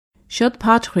Siod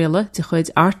pátchréile de chuid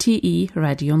RTE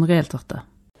Radión Gaeltachta.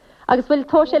 Agus bhfuil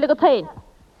tóisiile go tain.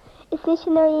 Is ní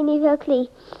sin oíní bhealclí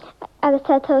agus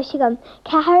tá tóisiigam.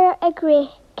 Cethir ag ré,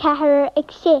 cethir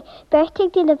ag sé,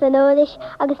 bertig duna bhanólis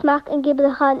agus mac an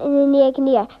gibalachan ina níag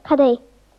níor. Cad é?